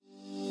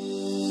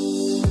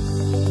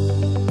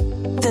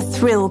The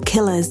Thrill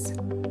Killers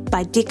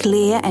by Dick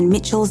Lear and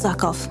Mitchell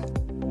Zuckoff.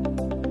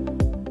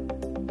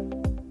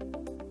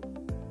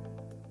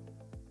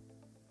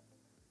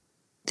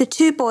 The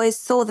two boys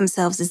saw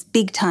themselves as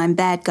big-time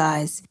bad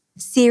guys,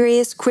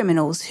 serious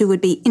criminals who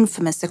would be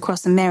infamous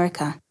across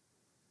America.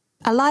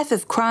 A life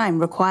of crime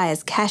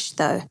requires cash,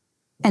 though,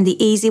 and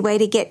the easy way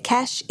to get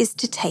cash is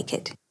to take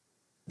it.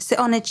 So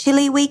on a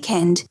chilly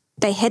weekend,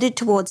 they headed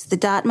towards the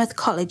Dartmouth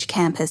College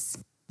campus,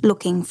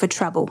 looking for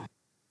trouble.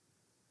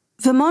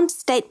 Vermont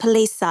State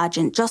Police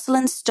Sergeant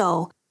Jocelyn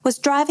Stoll was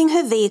driving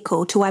her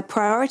vehicle to a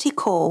priority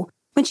call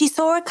when she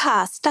saw a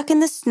car stuck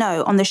in the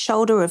snow on the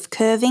shoulder of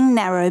curving,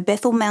 narrow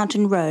Bethel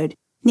Mountain Road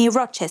near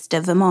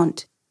Rochester,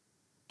 Vermont.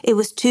 It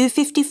was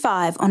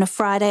 2:55 on a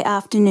Friday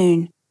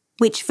afternoon,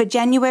 which for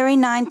January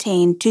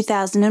 19,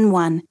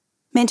 2001,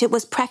 meant it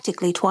was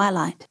practically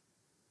twilight.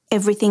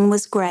 Everything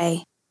was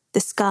grey,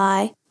 the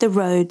sky, the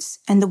roads,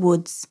 and the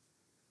woods.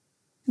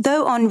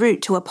 Though en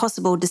route to a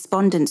possible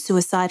despondent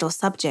suicidal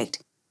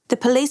subject, the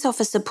police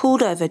officer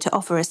pulled over to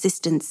offer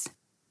assistance.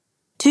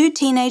 Two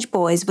teenage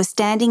boys were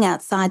standing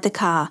outside the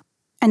car,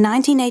 a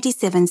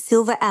 1987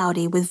 silver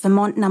Audi with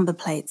Vermont number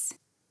plates.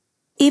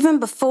 Even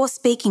before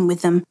speaking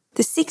with them,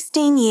 the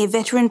 16-year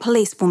veteran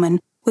policewoman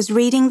was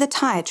reading the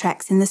tyre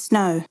tracks in the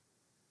snow.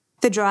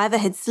 The driver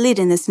had slid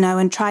in the snow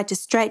and tried to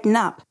straighten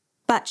up,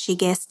 but she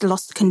guessed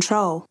lost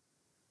control.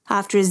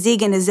 After a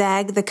zig and a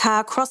zag, the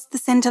car crossed the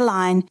centre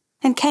line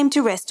and came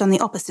to rest on the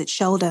opposite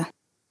shoulder.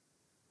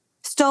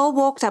 Stoll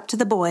walked up to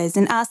the boys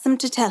and asked them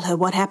to tell her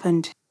what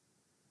happened.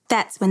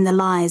 That's when the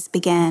lies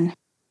began.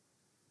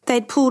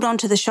 They'd pulled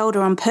onto the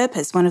shoulder on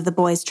purpose, one of the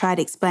boys tried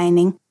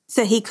explaining,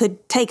 so he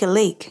could take a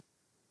leak.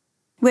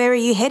 "Where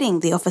are you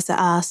heading?" the officer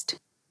asked.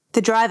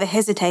 The driver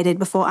hesitated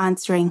before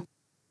answering.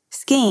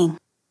 "Skiing."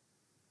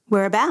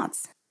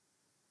 "Whereabouts?"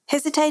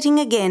 Hesitating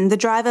again, the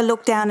driver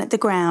looked down at the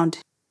ground.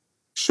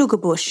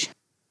 "Sugarbush."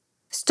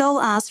 Stoll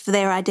asked for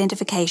their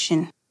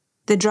identification.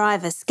 The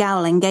driver,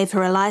 scowling, gave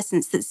her a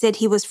licence that said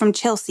he was from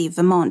Chelsea,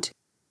 Vermont.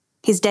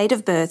 His date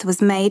of birth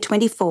was May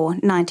 24,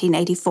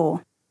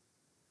 1984.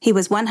 He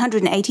was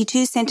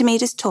 182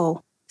 centimetres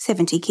tall,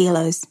 70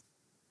 kilos.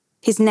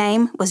 His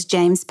name was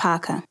James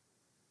Parker.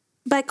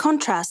 By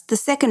contrast, the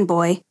second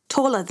boy,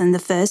 taller than the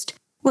first,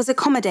 was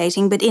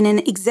accommodating but in an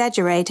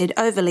exaggerated,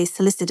 overly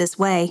solicitous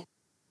way.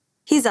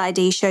 His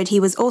ID showed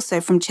he was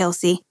also from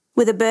Chelsea,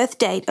 with a birth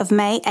date of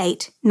May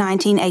 8,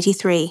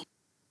 1983.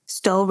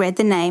 Stoll read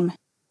the name,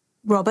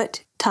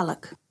 Robert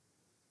Tulloch.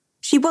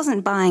 She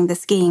wasn't buying the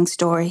skiing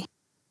story.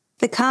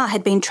 The car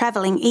had been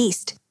travelling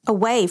east,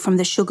 away from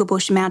the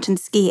Sugarbush Mountain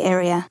ski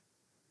area.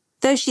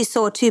 Though she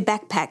saw two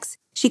backpacks,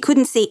 she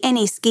couldn't see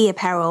any ski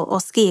apparel or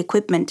ski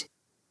equipment.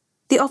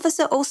 The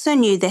officer also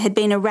knew there had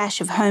been a rash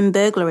of home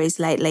burglaries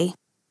lately.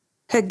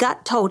 Her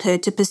gut told her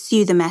to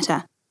pursue the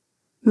matter.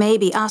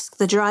 Maybe ask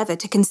the driver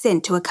to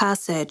consent to a car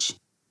search.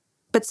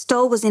 But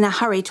Stoll was in a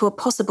hurry to a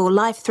possible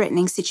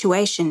life-threatening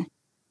situation.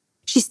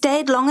 She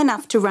stayed long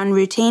enough to run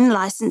routine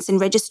licence and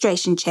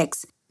registration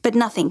checks, but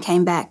nothing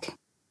came back.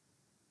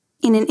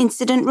 In an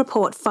incident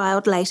report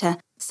filed later,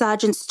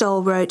 Sergeant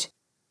Stoll wrote,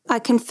 "I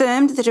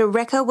confirmed that a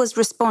wrecker was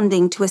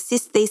responding to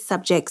assist these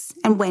subjects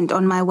and went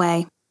on my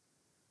way."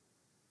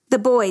 The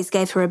boys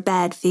gave her a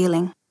bad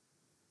feeling.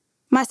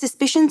 "My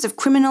suspicions of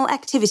criminal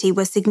activity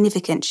were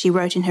significant," she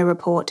wrote in her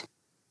report.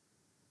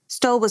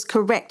 Stoll was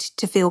correct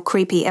to feel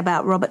creepy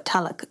about Robert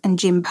Tulloch and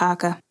Jim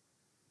Parker.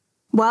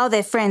 While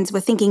their friends were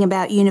thinking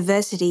about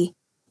university,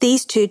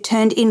 these two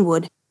turned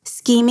inward,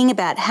 scheming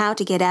about how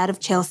to get out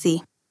of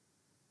Chelsea.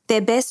 Their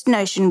best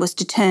notion was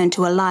to turn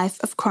to a life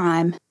of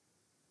crime.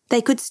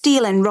 They could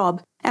steal and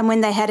rob, and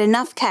when they had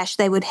enough cash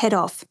they would head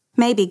off,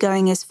 maybe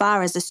going as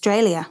far as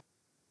Australia.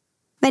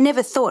 They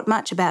never thought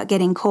much about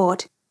getting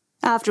caught.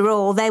 After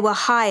all, they were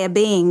higher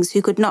beings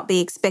who could not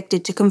be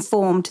expected to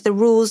conform to the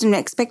rules and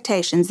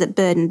expectations that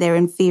burdened their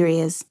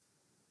inferiors.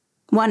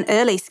 One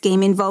early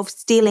scheme involved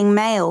stealing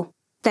mail.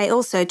 They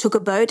also took a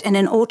boat and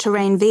an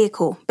all-terrain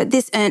vehicle, but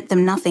this earned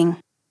them nothing.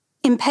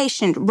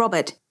 Impatient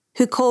Robert,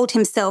 who called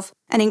himself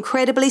an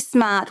incredibly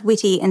smart,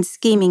 witty and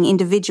scheming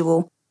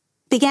individual,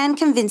 began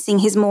convincing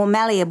his more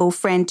malleable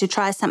friend to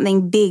try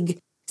something big,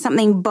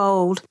 something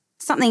bold,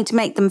 something to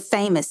make them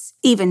famous,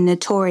 even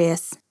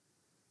notorious.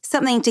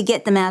 Something to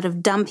get them out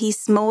of dumpy,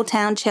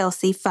 small-town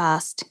Chelsea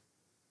fast.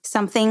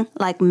 Something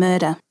like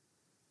murder.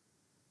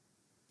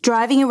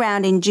 Driving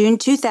around in June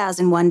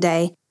 2000 one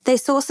day, they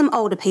saw some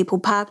older people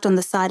parked on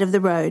the side of the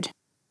road.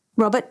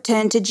 Robert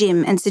turned to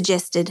Jim and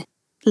suggested,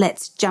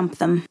 "Let's jump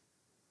them.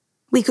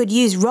 We could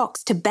use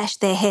rocks to bash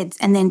their heads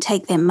and then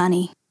take their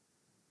money."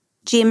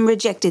 Jim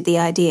rejected the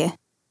idea.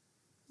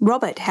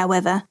 Robert,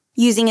 however,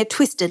 using a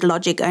twisted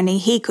logic only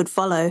he could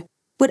follow,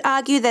 would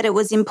argue that it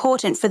was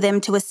important for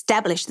them to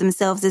establish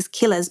themselves as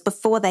killers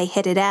before they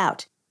headed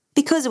out,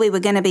 because we were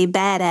going to be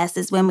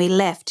badasses when we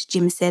left,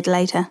 Jim said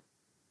later.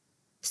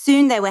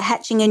 Soon they were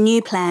hatching a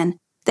new plan.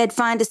 They'd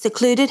find a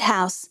secluded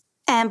house,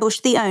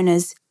 ambush the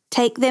owners,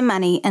 take their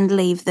money and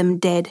leave them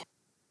dead.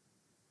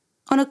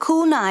 On a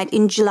cool night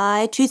in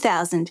July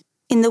 2000,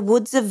 in the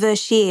woods of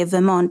Verchier,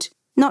 Vermont,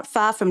 Not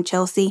far from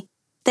Chelsea,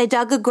 they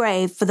dug a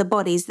grave for the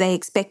bodies they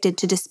expected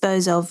to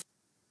dispose of.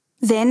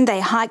 Then they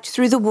hiked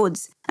through the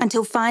woods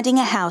until finding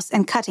a house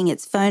and cutting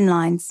its phone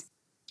lines.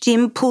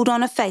 Jim pulled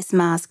on a face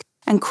mask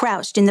and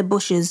crouched in the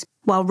bushes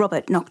while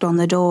Robert knocked on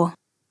the door.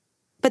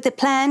 But the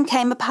plan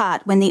came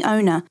apart when the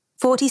owner,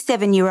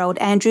 47-year-old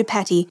Andrew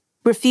Patty,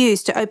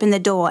 refused to open the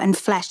door and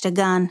flashed a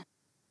gun.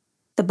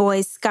 The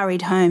boys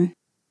scurried home.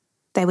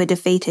 They were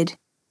defeated,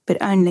 but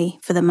only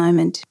for the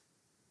moment.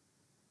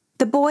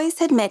 The boys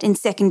had met in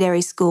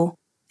secondary school,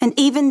 and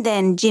even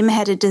then Jim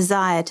had a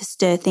desire to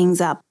stir things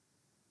up.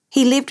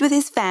 He lived with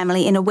his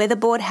family in a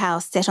weatherboard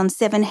house set on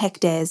 7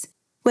 hectares,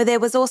 where there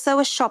was also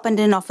a shop and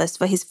an office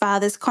for his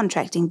father's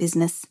contracting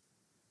business.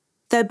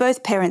 Though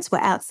both parents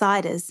were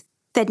outsiders,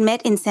 they'd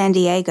met in San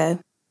Diego.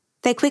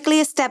 They quickly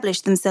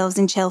established themselves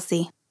in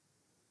Chelsea.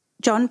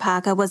 John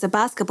Parker was a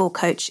basketball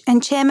coach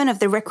and chairman of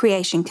the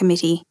recreation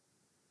committee.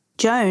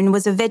 Joan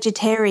was a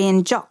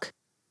vegetarian jock,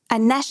 a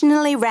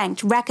nationally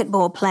ranked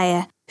racquetball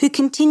player who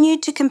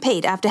continued to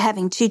compete after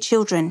having 2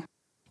 children.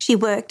 She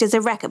worked as a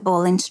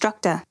racquetball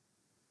instructor.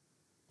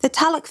 The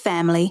Tulloch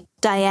family,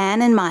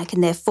 Diane and Mike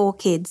and their 4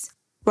 kids,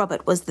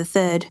 Robert was the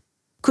third,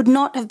 could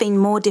not have been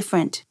more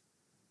different.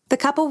 The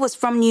couple was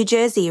from New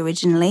Jersey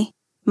originally,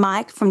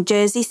 Mike from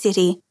Jersey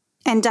City,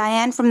 and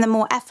Diane from the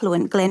more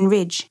affluent Glen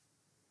Ridge.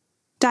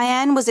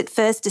 Diane was at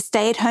first a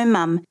stay-at-home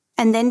mum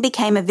and then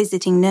became a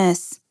visiting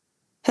nurse.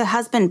 Her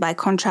husband, by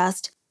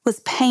contrast,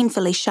 was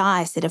painfully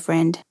shy, said a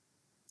friend.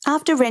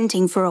 After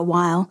renting for a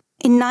while,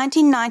 in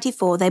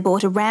 1994 they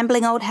bought a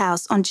rambling old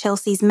house on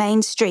Chelsea's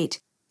main street,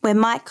 where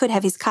Mike could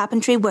have his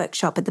carpentry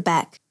workshop at the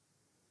back.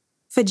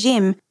 For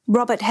Jim,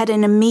 Robert had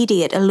an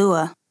immediate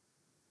allure.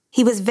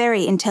 He was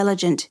very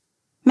intelligent,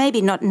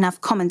 maybe not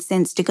enough common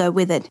sense to go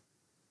with it.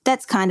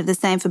 That's kind of the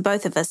same for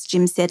both of us,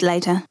 Jim said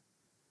later.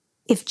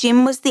 If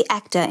Jim was the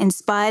actor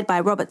inspired by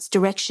Robert's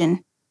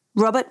direction,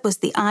 Robert was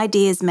the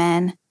ideas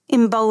man,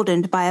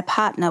 emboldened by a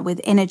partner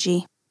with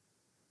energy.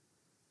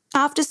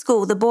 After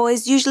school, the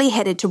boys usually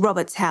headed to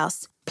Robert's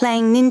house,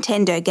 playing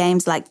Nintendo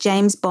games like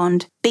James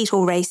Bond,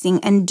 Beetle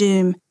Racing and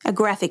Doom, a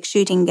graphic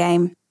shooting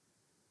game.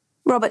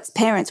 Robert's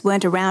parents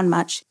weren't around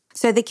much,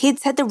 so the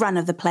kids had the run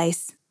of the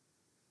place.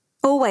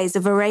 Always a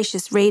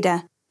voracious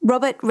reader,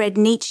 Robert read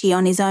Nietzsche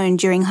on his own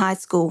during high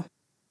school.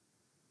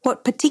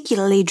 What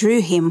particularly drew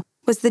him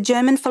was the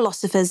German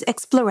philosopher's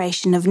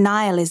exploration of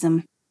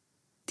nihilism,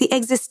 the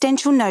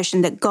existential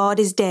notion that God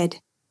is dead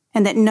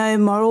and that no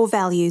moral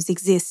values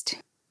exist.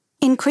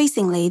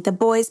 Increasingly, the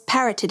boys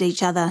parroted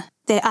each other,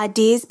 their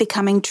ideas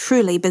becoming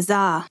truly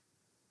bizarre.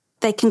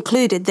 They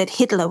concluded that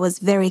Hitler was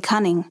very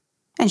cunning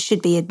and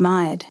should be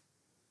admired.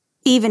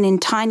 Even in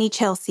tiny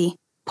Chelsea,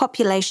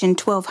 population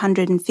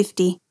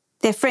 1,250,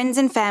 their friends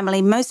and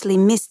family mostly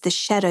missed the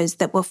shadows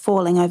that were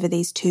falling over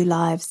these 2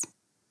 lives.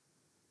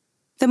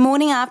 The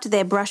morning after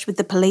their brush with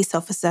the police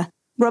officer,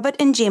 Robert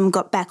and Jim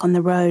got back on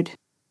the road.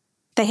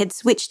 They had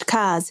switched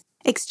cars,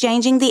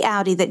 exchanging the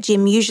Audi that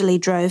Jim usually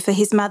drove for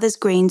his mother's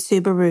green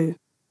Subaru.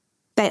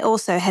 They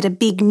also had a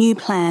big new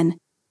plan.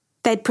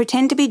 They'd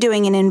pretend to be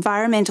doing an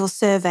environmental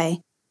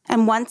survey,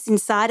 and once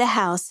inside a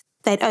house,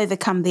 they'd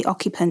overcome the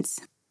occupants.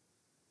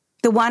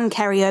 The one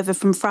carryover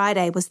from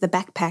Friday was the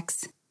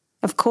backpacks.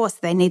 Of course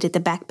they needed the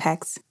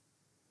backpacks.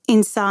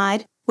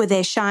 Inside were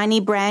their shiny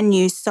brand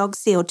new Sog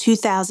Seal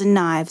 2000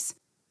 knives,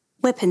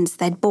 weapons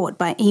they'd bought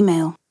by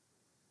email.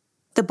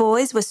 The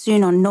boys were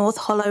soon on North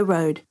Hollow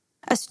Road,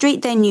 a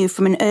street they knew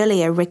from an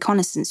earlier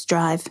reconnaissance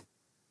drive.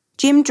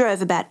 Jim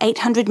drove about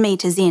 800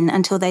 metres in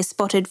until they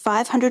spotted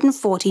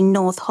 540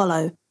 North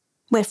Hollow,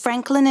 where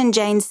Franklin and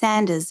Jane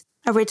Sanders,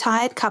 a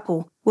retired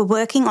couple, were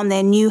working on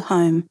their new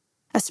home,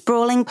 a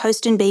sprawling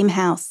post and beam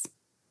house.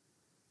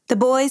 The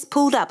boys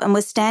pulled up and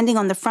were standing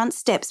on the front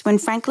steps when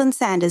Franklin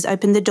Sanders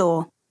opened the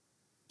door.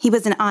 He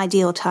was an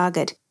ideal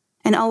target,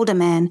 an older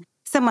man,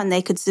 someone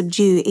they could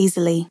subdue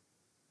easily.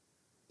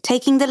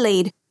 Taking the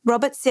lead,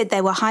 Robert said they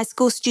were high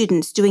school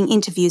students doing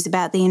interviews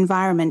about the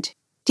environment.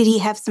 Did he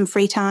have some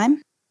free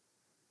time?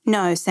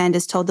 No,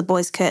 Sanders told the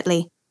boys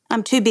curtly.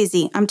 I'm too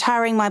busy. I'm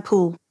tiring my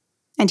pool.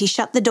 And he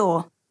shut the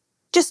door.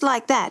 Just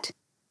like that.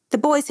 The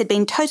boys had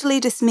been totally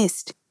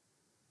dismissed.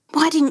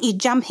 Why didn't you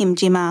jump him?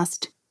 Jim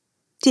asked.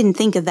 Didn't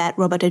think of that,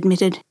 Robert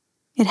admitted.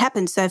 It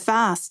happened so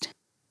fast.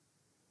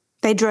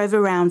 They drove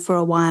around for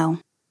a while.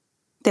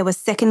 There was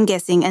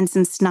second-guessing and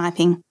some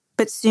sniping,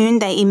 but soon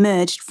they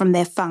emerged from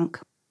their funk.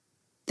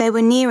 They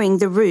were nearing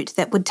the route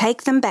that would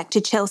take them back to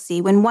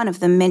Chelsea when one of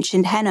them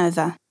mentioned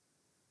Hanover.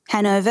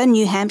 Hanover,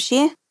 New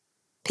Hampshire?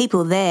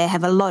 People there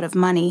have a lot of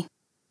money.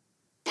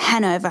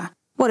 Hanover,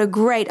 what a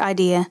great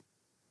idea.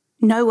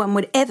 No one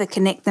would ever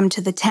connect them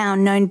to the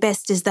town known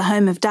best as the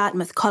home of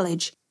Dartmouth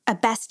College, a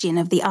bastion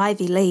of the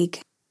Ivy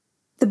League.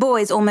 The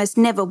boys almost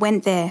never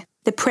went there.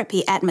 The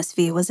preppy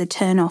atmosphere was a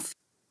turn-off.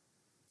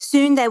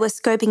 Soon they were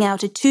scoping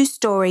out a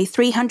 2-storey,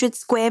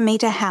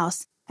 300-square-metre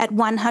house at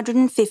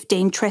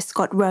 115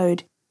 Trescott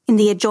Road in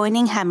the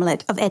adjoining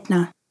hamlet of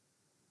Etna.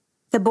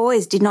 The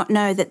boys did not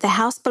know that the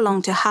house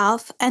belonged to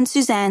Half and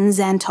Suzanne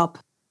Zantop,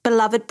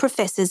 beloved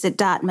professors at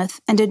Dartmouth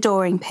and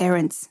adoring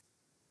parents.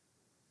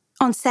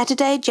 On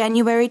Saturday,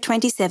 January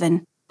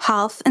 27,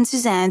 Half and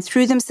Suzanne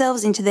threw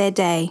themselves into their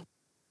day.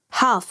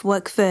 Half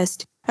woke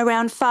first,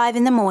 around 5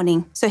 in the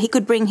morning, so he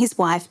could bring his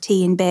wife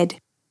tea in bed.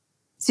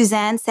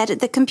 Suzanne sat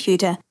at the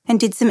computer and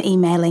did some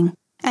emailing,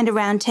 and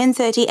around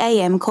 10:30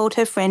 a.m. called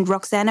her friend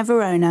Roxana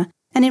Verona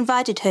and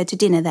invited her to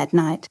dinner that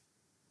night.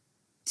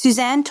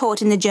 Suzanne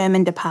taught in the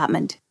German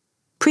department.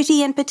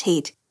 Pretty and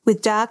petite,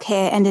 with dark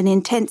hair and an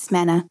intense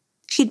manner,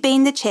 she'd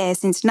been the chair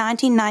since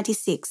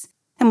 1996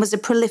 and was a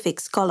prolific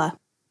scholar.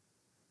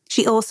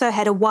 She also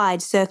had a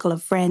wide circle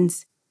of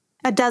friends.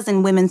 A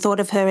dozen women thought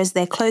of her as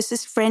their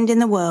closest friend in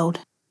the world.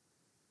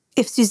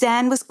 If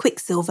Suzanne was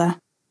Quicksilver,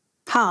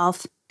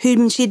 Half,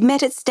 whom she'd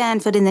met at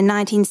Stanford in the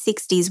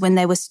 1960s when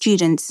they were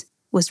students,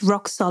 was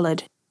rock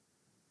solid.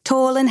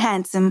 Tall and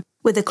handsome,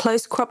 with a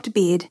close-cropped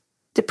beard,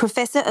 the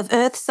Professor of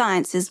Earth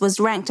Sciences was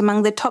ranked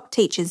among the top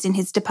teachers in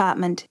his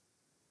department.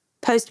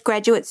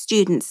 Postgraduate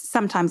students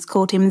sometimes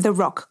called him the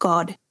rock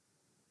god.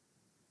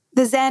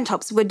 The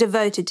Zantops were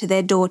devoted to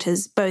their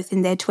daughters, both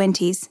in their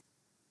 20s.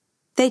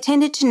 They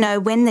tended to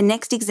know when the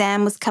next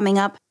exam was coming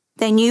up.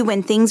 They knew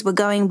when things were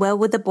going well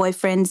with the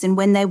boyfriends and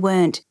when they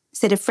weren't,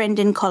 said a friend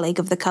and colleague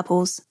of the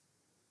couples.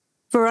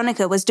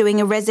 Veronica was doing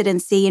a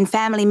residency in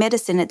family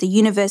medicine at the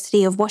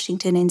University of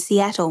Washington in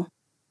Seattle.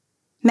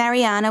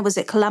 Mariana was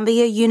at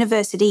Columbia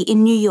University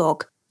in New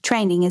York,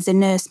 training as a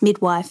nurse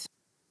midwife.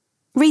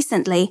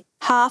 Recently,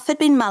 Half had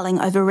been mulling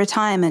over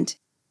retirement.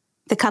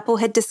 The couple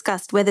had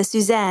discussed whether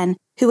Suzanne,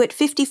 who at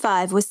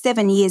 55 was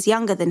 7 years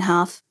younger than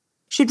Half,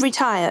 should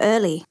retire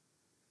early.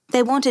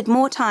 They wanted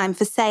more time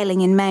for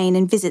sailing in Maine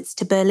and visits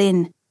to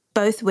Berlin.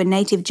 Both were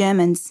native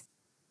Germans.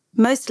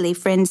 Mostly,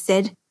 friends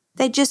said,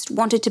 they just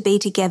wanted to be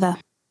together.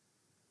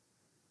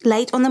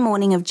 Late on the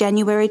morning of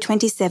January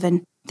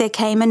 27, there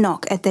came a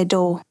knock at their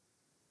door.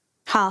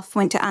 Half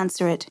went to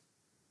answer it.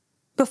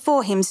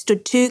 Before him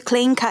stood 2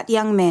 clean-cut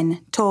young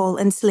men, tall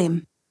and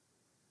slim.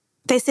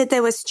 They said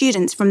they were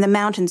students from the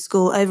mountain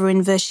school over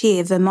in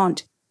Vershire,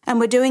 Vermont, and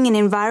were doing an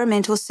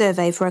environmental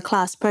survey for a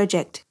class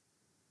project.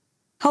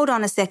 "Hold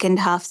on a second,"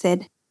 Half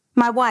said.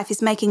 "My wife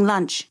is making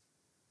lunch."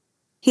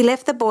 He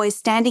left the boys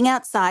standing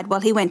outside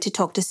while he went to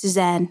talk to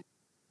Suzanne.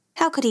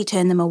 How could he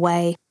turn them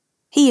away?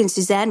 He and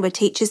Suzanne were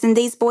teachers and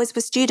these boys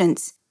were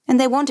students, and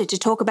they wanted to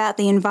talk about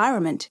the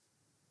environment.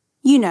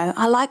 "You know,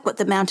 I like what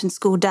the mountain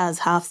school does,"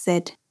 Half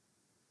said.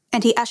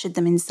 And he ushered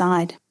them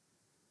inside.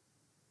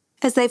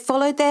 As they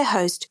followed their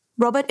host,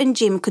 Robert and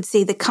Jim could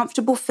see the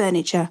comfortable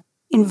furniture,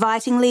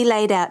 invitingly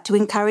laid out to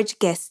encourage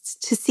guests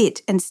to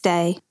sit and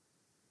stay.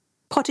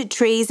 Potted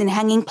trees and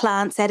hanging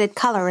plants added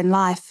colour and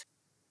life.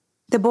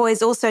 The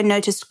boys also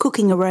noticed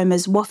cooking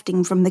aromas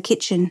wafting from the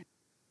kitchen.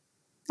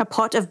 A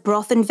pot of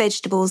broth and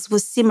vegetables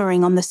was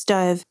simmering on the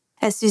stove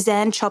as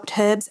Suzanne chopped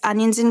herbs,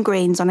 onions and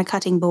greens on a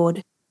cutting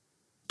board.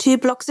 2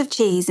 blocks of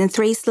cheese and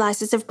 3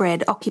 slices of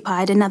bread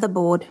occupied another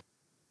board.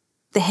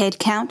 The head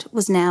count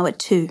was now at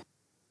 2.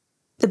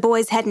 The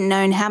boys hadn't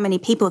known how many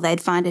people they'd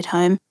find at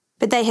home,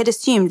 but they had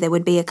assumed there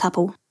would be a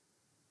couple.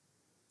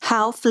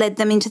 Half led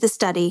them into the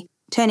study,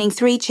 turning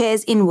 3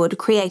 chairs inward,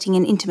 creating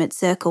an intimate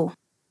circle.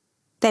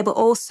 They were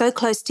all so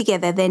close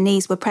together their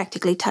knees were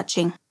practically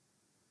touching.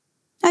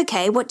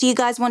 "Okay, what do you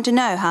guys want to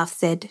know?" Half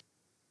said.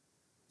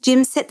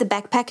 Jim set the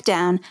backpack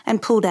down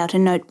and pulled out a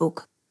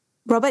notebook.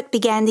 Robert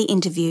began the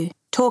interview,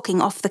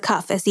 talking off the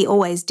cuff as he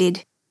always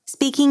did,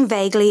 speaking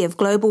vaguely of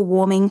global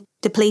warming,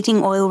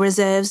 depleting oil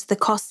reserves, the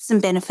costs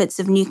and benefits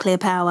of nuclear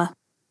power.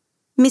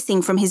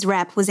 Missing from his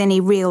rap was any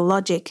real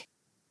logic.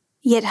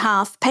 Yet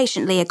Half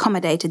patiently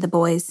accommodated the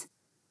boys.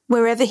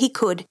 Wherever he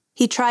could,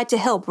 he tried to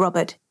help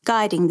Robert,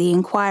 guiding the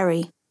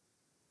inquiry.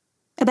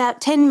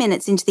 About 10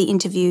 minutes into the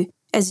interview,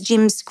 as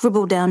Jim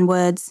scribbled down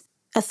words,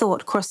 a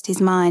thought crossed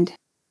his mind.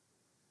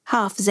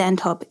 Half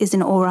Zantop is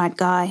an all right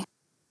guy.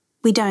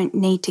 We don't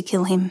need to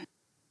kill him.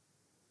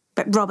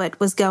 But Robert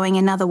was going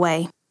another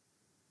way.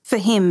 For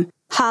him,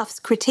 Half's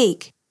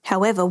critique,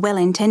 however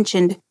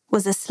well-intentioned,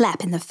 was a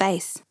slap in the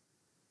face.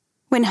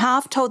 When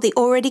Half told the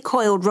already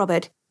coiled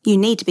Robert, "You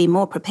need to be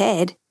more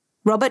prepared,"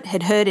 Robert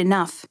had heard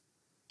enough.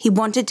 He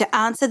wanted to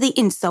answer the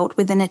insult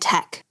with an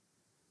attack.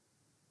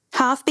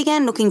 Half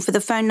began looking for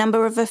the phone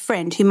number of a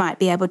friend who might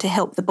be able to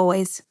help the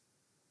boys.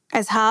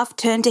 As Half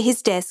turned to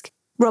his desk,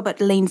 Robert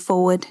leaned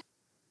forward.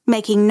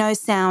 Making no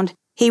sound,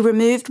 he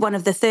removed one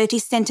of the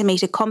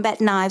 30-centimetre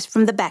combat knives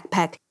from the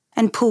backpack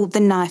and pulled the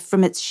knife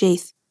from its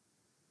sheath.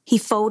 He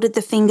folded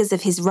the fingers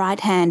of his right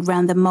hand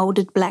round the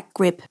moulded black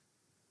grip.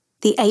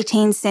 The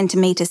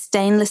 18-centimetre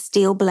stainless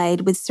steel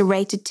blade with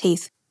serrated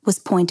teeth was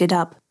pointed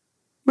up.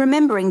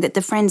 Remembering that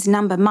the friend's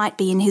number might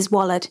be in his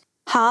wallet,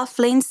 Half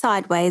leaned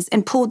sideways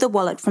and pulled the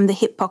wallet from the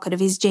hip pocket of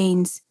his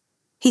jeans.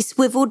 He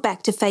swiveled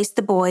back to face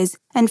the boys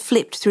and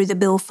flipped through the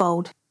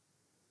billfold.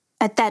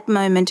 At that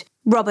moment,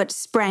 Robert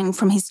sprang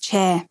from his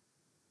chair.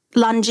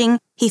 Lunging,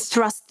 he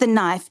thrust the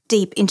knife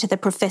deep into the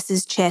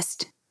professor's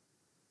chest.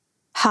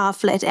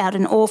 Half let out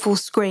an awful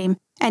scream,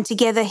 and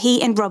together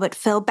he and Robert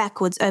fell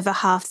backwards over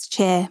Half's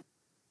chair.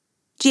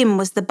 Jim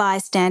was the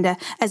bystander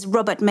as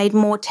Robert made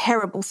more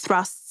terrible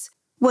thrusts,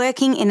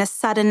 working in a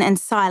sudden and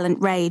silent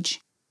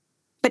rage.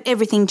 But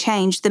everything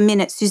changed the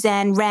minute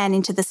Suzanne ran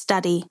into the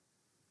study.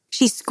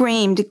 She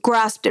screamed,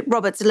 grasped at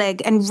Robert's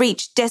leg, and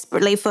reached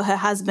desperately for her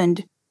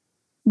husband.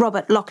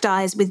 Robert locked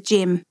eyes with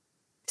Jim.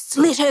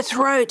 "Slit her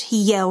throat," he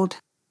yelled.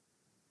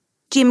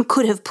 Jim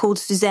could have pulled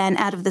Suzanne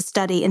out of the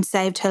study and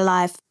saved her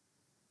life,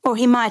 or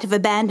he might have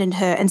abandoned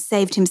her and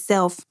saved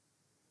himself.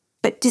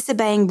 But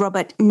disobeying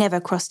Robert never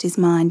crossed his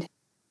mind.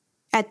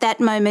 At that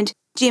moment,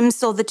 Jim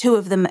saw the two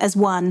of them as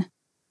one.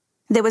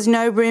 There was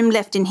no room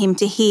left in him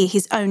to hear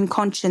his own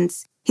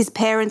conscience, his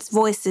parents'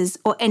 voices,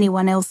 or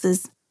anyone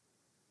else's.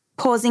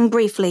 Pausing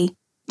briefly,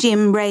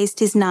 Jim raised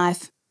his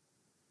knife.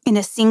 In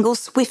a single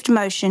swift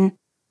motion,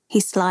 he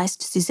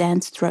sliced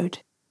Suzanne's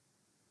throat.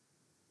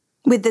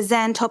 With the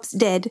Xantops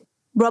dead,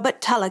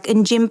 Robert Tulloch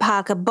and Jim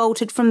Parker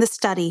bolted from the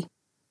study.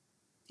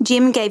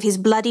 Jim gave his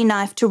bloody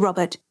knife to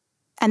Robert,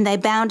 and they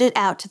bounded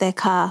out to their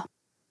car.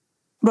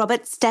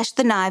 Robert stashed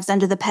the knives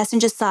under the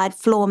passenger side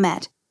floor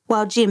mat,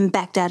 while Jim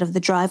backed out of the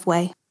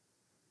driveway.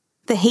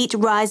 The heat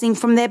rising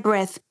from their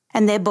breath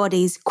and their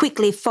bodies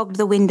quickly fogged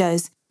the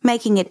windows,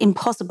 making it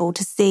impossible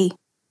to see.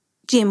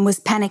 Jim was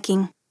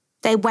panicking.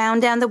 They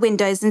wound down the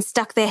windows and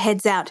stuck their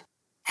heads out.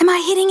 "Am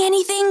I hitting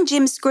anything?"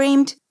 Jim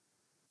screamed.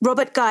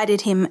 Robert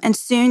guided him, and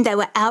soon they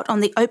were out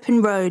on the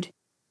open road.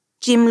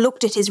 Jim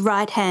looked at his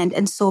right hand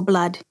and saw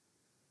blood.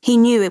 He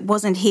knew it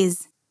wasn't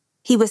his.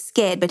 He was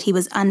scared, but he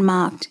was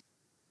unmarked.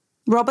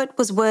 Robert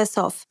was worse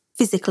off,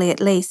 physically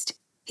at least.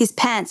 His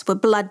pants were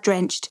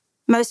blood-drenched,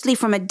 mostly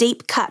from a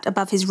deep cut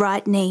above his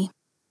right knee.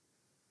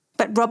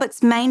 But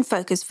Robert's main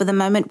focus for the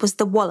moment was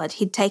the wallet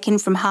he'd taken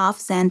from half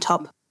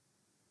Xantop.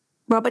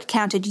 Robert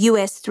counted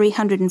US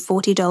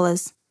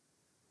 $340.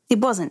 It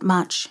wasn't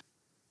much.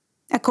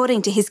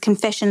 According to his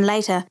confession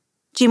later,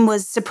 Jim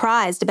was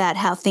surprised about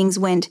how things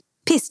went,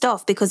 pissed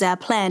off because our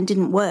plan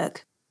didn't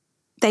work.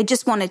 They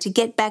just wanted to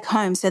get back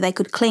home so they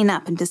could clean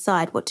up and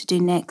decide what to do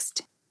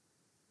next.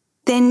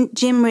 Then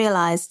Jim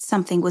realised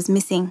something was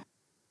missing.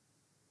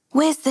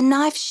 "Where's the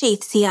knife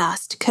sheaths?" he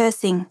asked,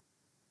 cursing.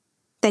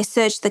 They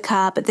searched the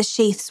car, but the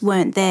sheaths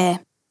weren't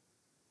there.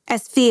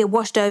 As fear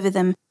washed over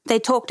them, they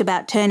talked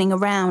about turning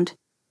around.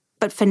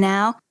 But for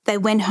now, they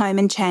went home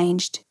and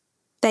changed.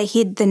 They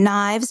hid the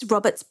knives,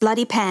 Robert's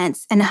bloody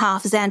pants, and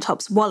half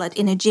Xantop's wallet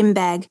in a gym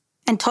bag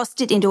and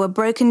tossed it into a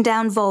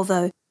broken-down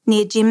Volvo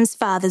near Jim's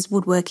father's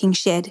woodworking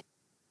shed.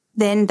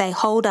 Then they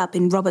holed up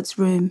in Robert's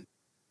room.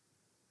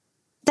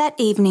 That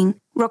evening,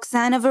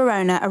 Roxana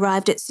Verona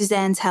arrived at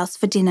Suzanne's house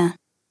for dinner.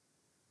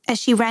 As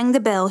she rang the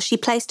bell, she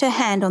placed her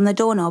hand on the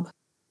doorknob.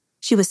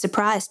 She was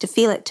surprised to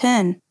feel it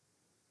turn.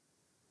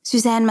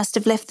 Suzanne must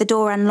have left the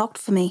door unlocked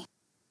for me,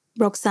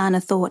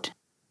 Roxana thought.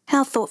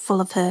 How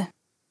thoughtful of her.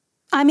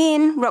 "I'm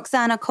in,"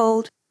 Roxana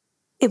called.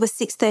 It was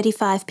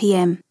 6:35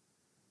 p.m.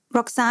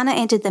 Roxana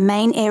entered the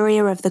main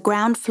area of the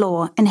ground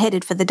floor and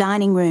headed for the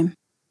dining room.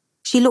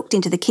 She looked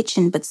into the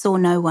kitchen but saw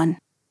no one.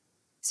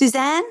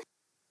 "Suzanne?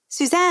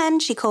 Suzanne,"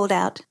 she called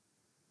out.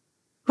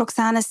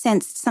 Roxana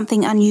sensed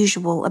something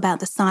unusual about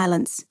the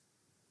silence.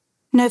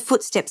 No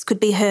footsteps could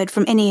be heard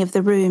from any of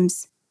the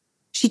rooms.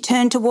 She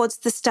turned towards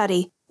the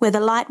study, where the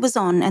light was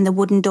on and the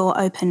wooden door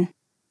open.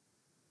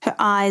 Her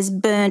eyes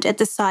burned at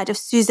the sight of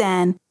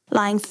Suzanne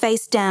lying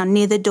face down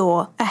near the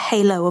door, a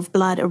halo of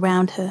blood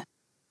around her.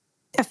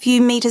 A few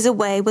metres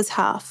away was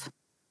Half.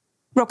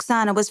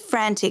 Roxana was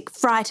frantic,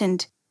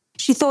 frightened.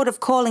 She thought of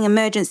calling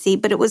emergency,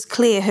 but it was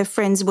clear her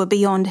friends were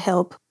beyond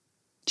help.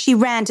 She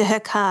ran to her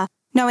car,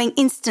 knowing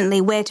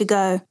instantly where to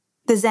go.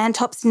 The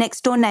Xantops'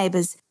 next-door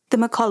neighbours, the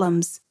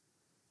McCollums.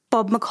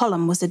 Bob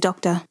McCollum was a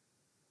doctor.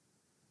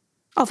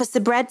 Officer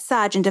Brad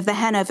Sargent of the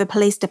Hanover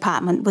Police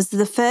Department was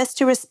the first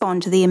to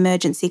respond to the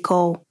emergency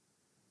call.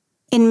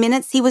 In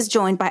minutes he was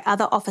joined by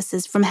other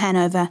officers from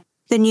Hanover,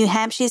 the New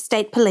Hampshire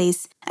State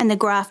Police and the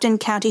Grafton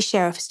County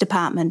Sheriff's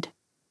Department.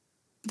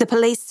 The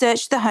police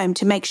searched the home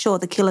to make sure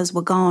the killers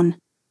were gone.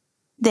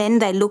 Then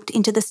they looked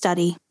into the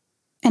study.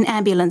 An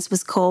ambulance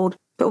was called,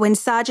 but when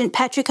Sergeant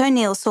Patrick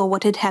O'Neill saw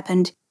what had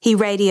happened, he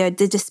radioed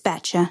the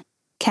dispatcher,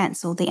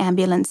 cancelled the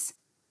ambulance.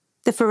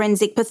 The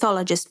forensic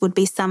pathologist would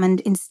be summoned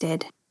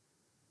instead.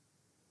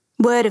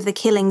 Word of the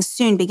killings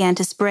soon began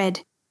to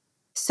spread.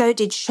 So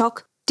did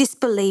shock,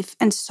 disbelief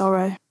and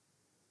sorrow.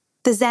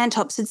 The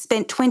Xantops had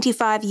spent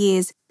 25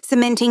 years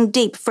cementing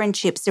deep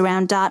friendships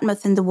around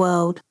Dartmouth and the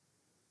world.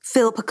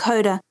 Phil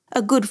Pacoda,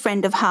 a good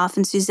friend of Half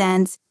and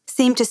Suzanne's,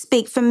 seemed to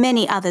speak for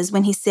many others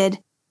when he said,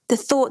 "The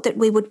thought that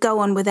we would go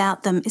on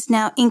without them is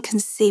now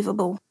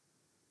inconceivable."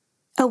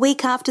 A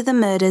week after the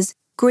murders,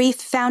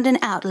 grief found an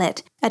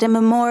outlet at a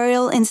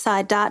memorial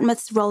inside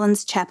Dartmouth's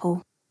Rollins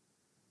Chapel.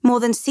 More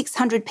than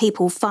 600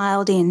 people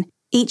filed in,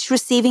 each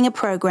receiving a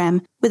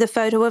program with a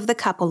photo of the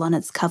couple on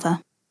its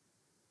cover.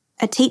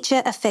 "A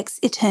teacher affects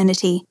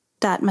eternity,"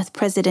 Dartmouth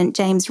President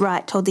James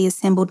Wright told the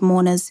assembled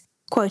mourners,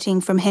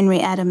 quoting from Henry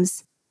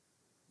Adams.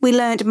 "We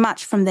learned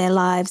much from their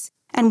lives,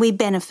 and we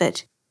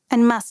benefit,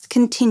 and must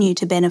continue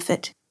to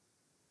benefit.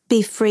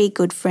 Be free,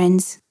 good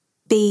friends.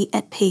 Be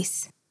at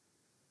peace."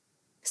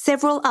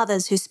 Several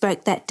others who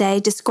spoke that day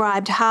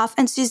described Half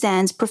and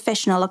Suzanne's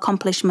professional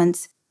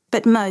accomplishments,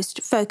 but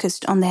most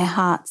focused on their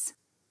hearts.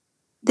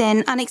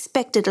 Then,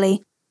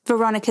 unexpectedly,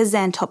 Veronica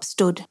Xantop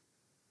stood.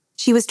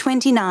 She was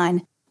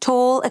 29,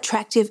 tall,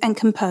 attractive and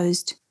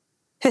composed.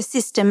 Her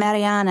sister,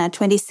 Mariana,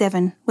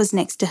 27, was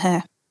next to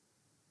her.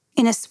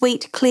 In a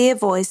sweet, clear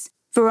voice,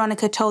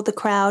 Veronica told the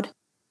crowd,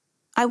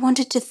 "I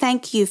wanted to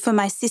thank you for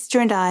my sister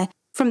and I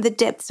from the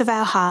depths of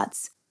our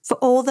hearts, for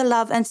all the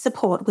love and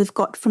support we've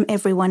got from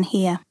everyone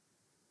here."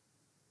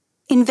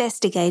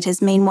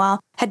 Investigators, meanwhile,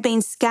 had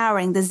been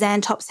scouring the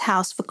Xantops'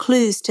 house for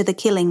clues to the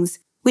killings,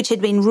 which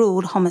had been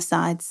ruled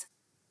homicides.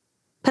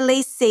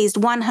 Police seized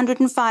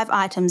 105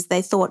 items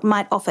they thought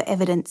might offer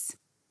evidence.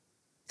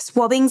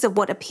 Swabbings of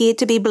what appeared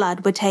to be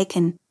blood were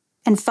taken,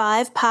 and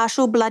 5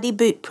 partial bloody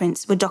boot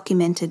prints were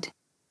documented.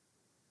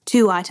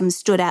 2 items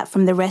stood out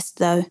from the rest,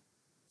 though,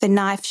 the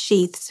knife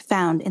sheaths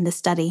found in the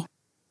study.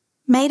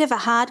 Made of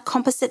a hard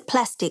composite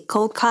plastic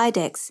called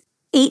Kydex,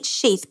 each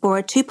sheath bore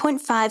a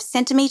 2.5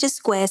 centimetre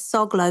square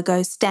SOG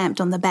logo stamped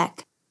on the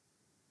back.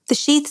 The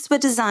sheaths were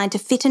designed to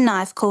fit a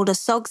knife called a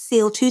SOG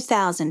Seal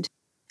 2000,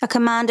 a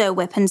commando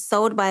weapon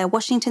sold by a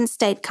Washington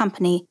state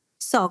company,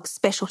 SOG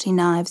Specialty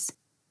Knives.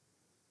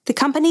 The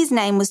company's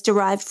name was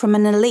derived from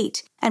an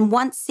elite and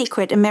once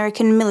secret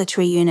American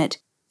military unit,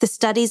 the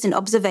Studies and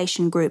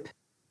Observation Group.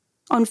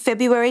 On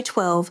February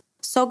 12,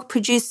 SOG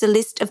produced a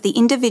list of the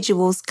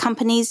individuals,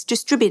 companies,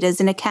 distributors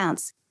and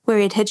accounts where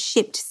it had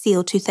shipped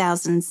Seal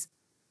 2000s.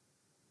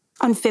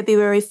 On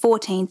February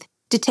 14th,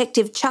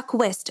 Detective Chuck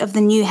West of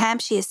the New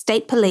Hampshire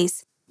State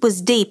Police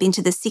was deep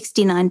into the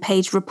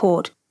 69-page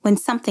report when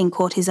something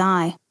caught his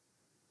eye.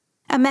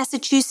 A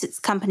Massachusetts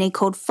company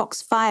called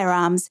Fox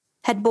Firearms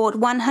had bought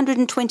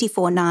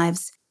 124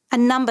 knives, a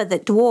number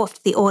that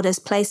dwarfed the orders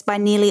placed by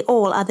nearly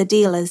all other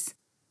dealers.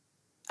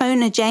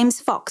 Owner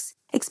James Fox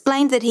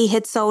explained that he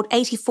had sold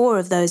 84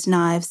 of those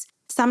knives,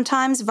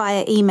 sometimes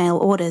via email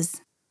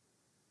orders.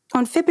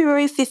 On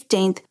February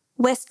 15th,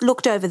 West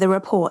looked over the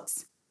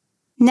reports.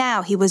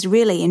 Now he was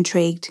really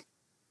intrigued.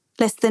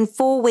 Less than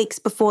 4 weeks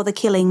before the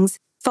killings,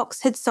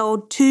 Fox had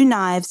sold 2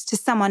 knives to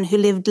someone who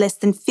lived less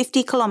than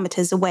 50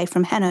 kilometres away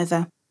from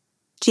Hanover,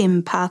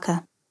 Jim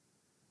Parker.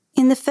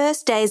 In the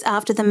first days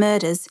after the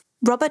murders,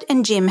 Robert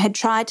and Jim had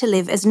tried to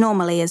live as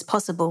normally as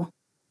possible.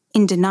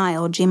 In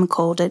denial, Jim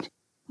called it,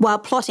 while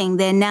plotting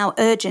their now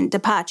urgent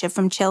departure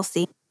from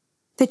Chelsea.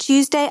 The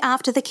Tuesday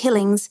after the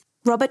killings,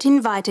 Robert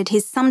invited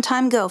his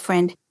sometime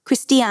girlfriend,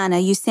 Christiana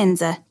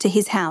Usenza, to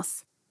his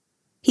house.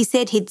 He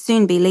said he'd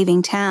soon be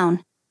leaving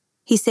town.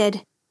 He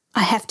said,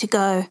 "I have to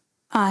go.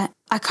 I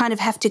kind of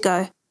have to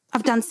go.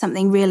 I've done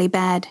something really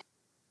bad."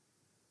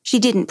 She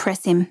didn't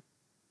press him.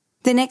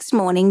 The next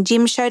morning,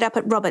 Jim showed up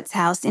at Robert's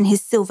house in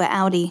his silver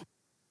Audi.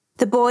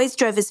 The boys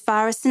drove as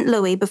far as St.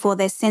 Louis before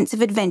their sense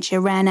of adventure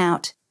ran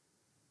out.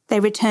 They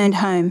returned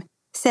home,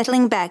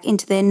 settling back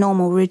into their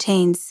normal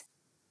routines.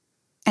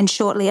 And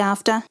shortly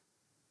after,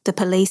 the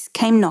police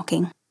came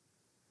knocking.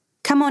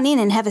 "Come on in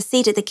and have a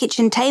seat at the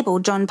kitchen table,"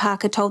 John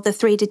Parker told the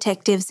 3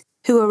 detectives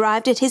who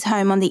arrived at his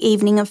home on the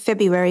evening of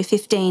February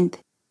 15th.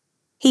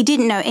 He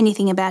didn't know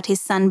anything about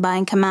his son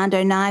buying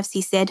commando knives,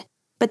 he said,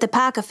 but the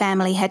Parker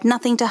family had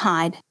nothing to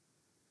hide.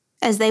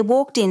 As they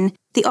walked in,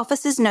 the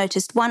officers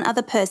noticed one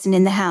other person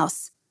in the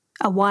house,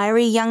 a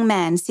wiry young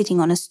man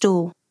sitting on a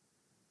stool.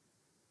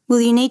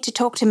 "Will you need to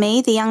talk to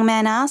me?" the young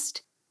man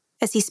asked.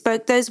 As he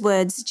spoke those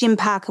words, Jim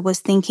Parker was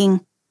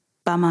thinking,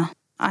 "Bummer,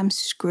 I'm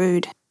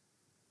screwed."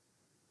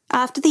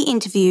 After the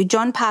interview,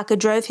 John Parker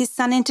drove his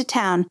son into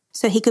town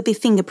so he could be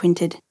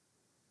fingerprinted.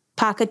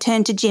 Parker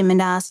turned to Jim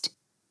and asked,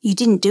 "You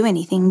didn't do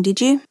anything,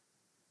 did you?"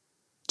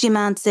 Jim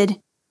answered,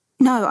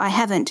 "No, I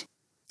haven't.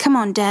 Come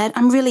on, Dad,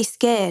 I'm really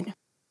scared."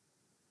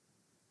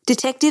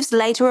 Detectives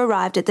later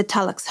arrived at the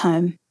Tullocks'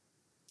 home.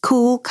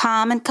 Cool,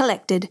 calm and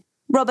collected,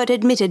 Robert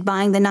admitted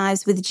buying the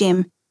knives with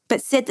Jim,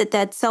 but said that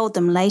they'd sold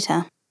them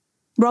later.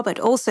 Robert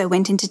also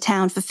went into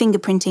town for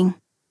fingerprinting.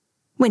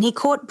 When he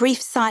caught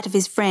brief sight of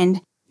his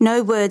friend,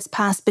 no words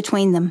passed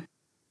between them.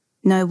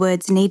 No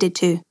words needed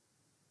to.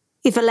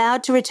 If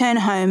allowed to return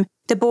home,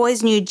 the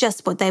boys knew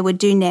just what they would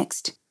do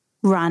next.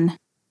 Run.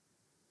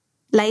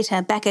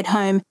 Later, back at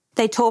home,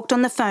 they talked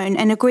on the phone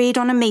and agreed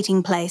on a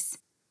meeting place.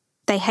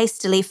 They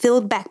hastily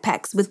filled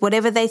backpacks with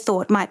whatever they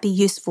thought might be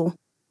useful.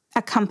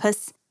 A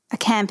compass, a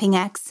camping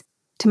axe,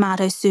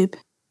 tomato soup.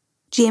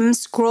 Jim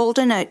scrawled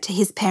a note to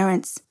his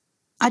parents.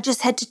 "I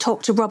just had to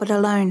talk to Robert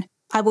alone.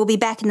 I will be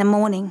back in the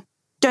morning.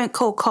 Don't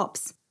call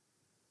cops."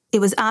 It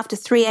was after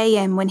 3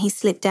 a.m. when he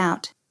slipped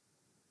out.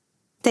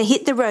 They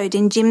hit the road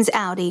in Jim's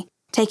Audi,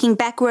 taking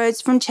back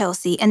roads from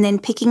Chelsea and then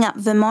picking up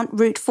Vermont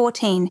Route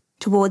 14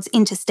 towards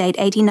Interstate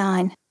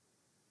 89.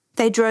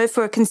 They drove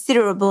for a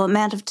considerable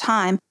amount of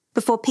time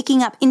before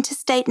picking up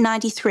Interstate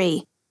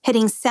 93,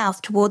 heading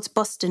south towards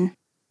Boston.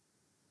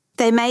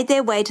 They made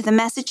their way to the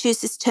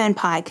Massachusetts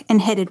Turnpike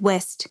and headed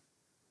west.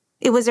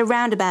 It was a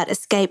roundabout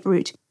escape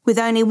route with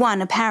only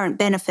one apparent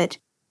benefit.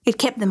 It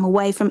kept them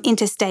away from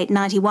Interstate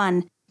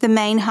 91, the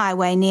main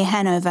highway near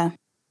Hanover.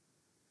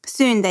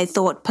 Soon, they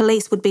thought,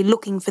 police would be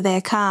looking for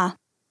their car.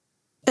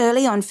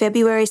 Early on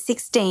February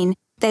 16,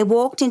 they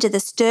walked into the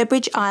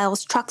Sturbridge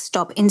Isles truck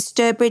stop in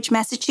Sturbridge,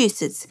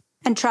 Massachusetts,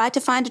 and tried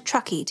to find a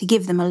truckie to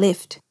give them a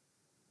lift.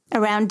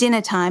 Around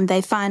dinner time,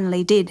 they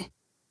finally did.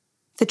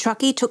 The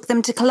truckie took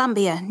them to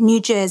Columbia, New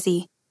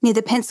Jersey, near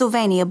the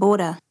Pennsylvania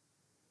border.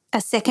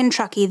 A second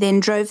truckie then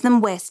drove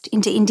them west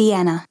into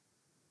Indiana.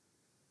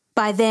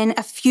 By then,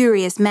 a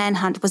furious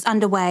manhunt was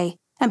underway,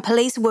 and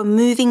police were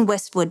moving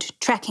westward,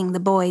 tracking the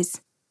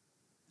boys.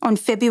 On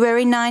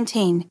February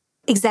 19,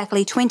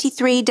 exactly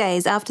 23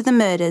 days after the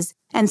murders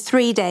and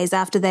 3 days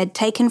after they'd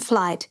taken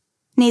flight,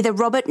 neither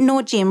Robert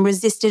nor Jim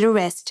resisted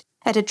arrest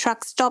at a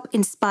truck stop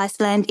in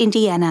Spiceland,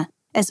 Indiana,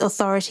 as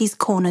authorities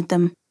cornered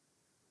them.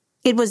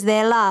 It was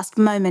their last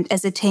moment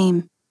as a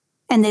team,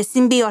 and their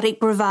symbiotic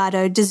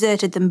bravado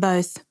deserted them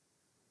both.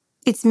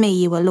 "It's me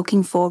you were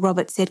looking for,"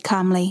 Robert said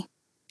calmly.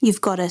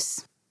 "You've got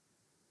us."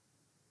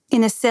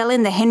 In a cell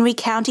in the Henry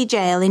County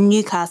Jail in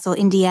Newcastle,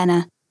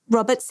 Indiana,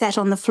 Robert sat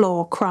on the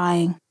floor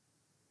crying.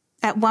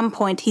 At one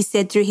point he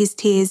said through his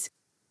tears,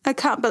 "I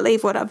can't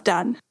believe what I've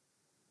done."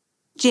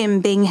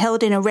 Jim, being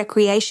held in a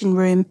recreation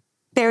room,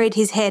 buried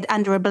his head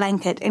under a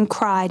blanket and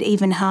cried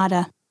even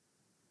harder.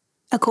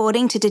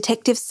 According to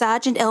Detective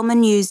Sergeant Elmer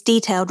New's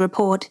detailed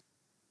report,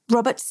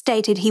 Robert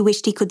stated he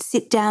wished he could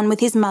sit down with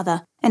his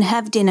mother and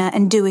have dinner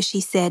and do as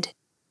she said.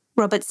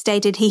 Robert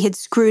stated he had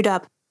screwed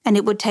up and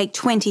it would take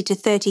 20 to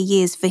 30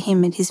 years for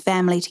him and his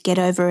family to get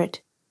over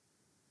it.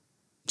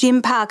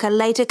 Jim Parker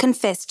later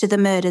confessed to the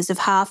murders of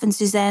Harf and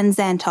Suzanne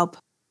Zantop,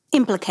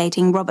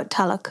 implicating Robert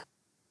Tulloch.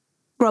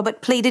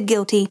 Robert pleaded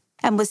guilty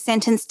and was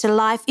sentenced to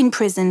life in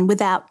prison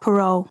without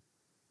parole.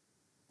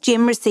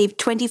 Jim received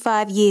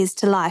 25 years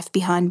to life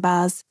behind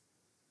bars.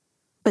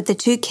 But the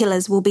two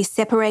killers will be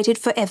separated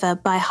forever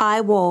by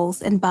high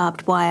walls and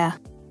barbed wire.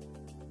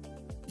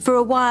 For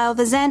a while,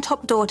 the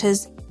Zantop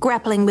daughters,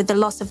 grappling with the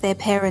loss of their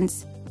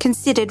parents,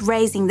 considered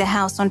razing the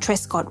house on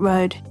Trescott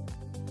Road.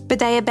 But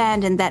they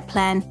abandoned that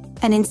plan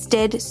and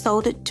instead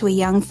sold it to a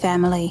young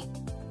family.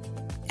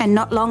 And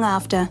not long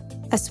after,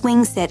 a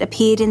swing set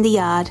appeared in the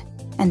yard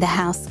and the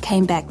house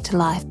came back to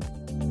life.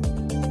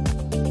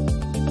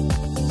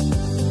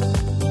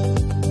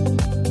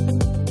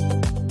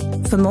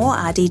 For more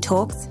RD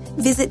Talks,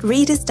 visit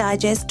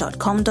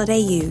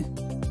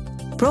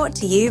readersdigest.com.au. Brought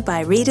to you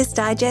by Reader's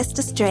Digest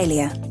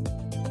Australia.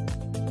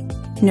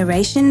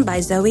 Narration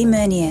by Zoe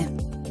Mernier.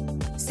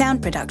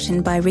 Sound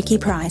production by Ricky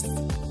Price.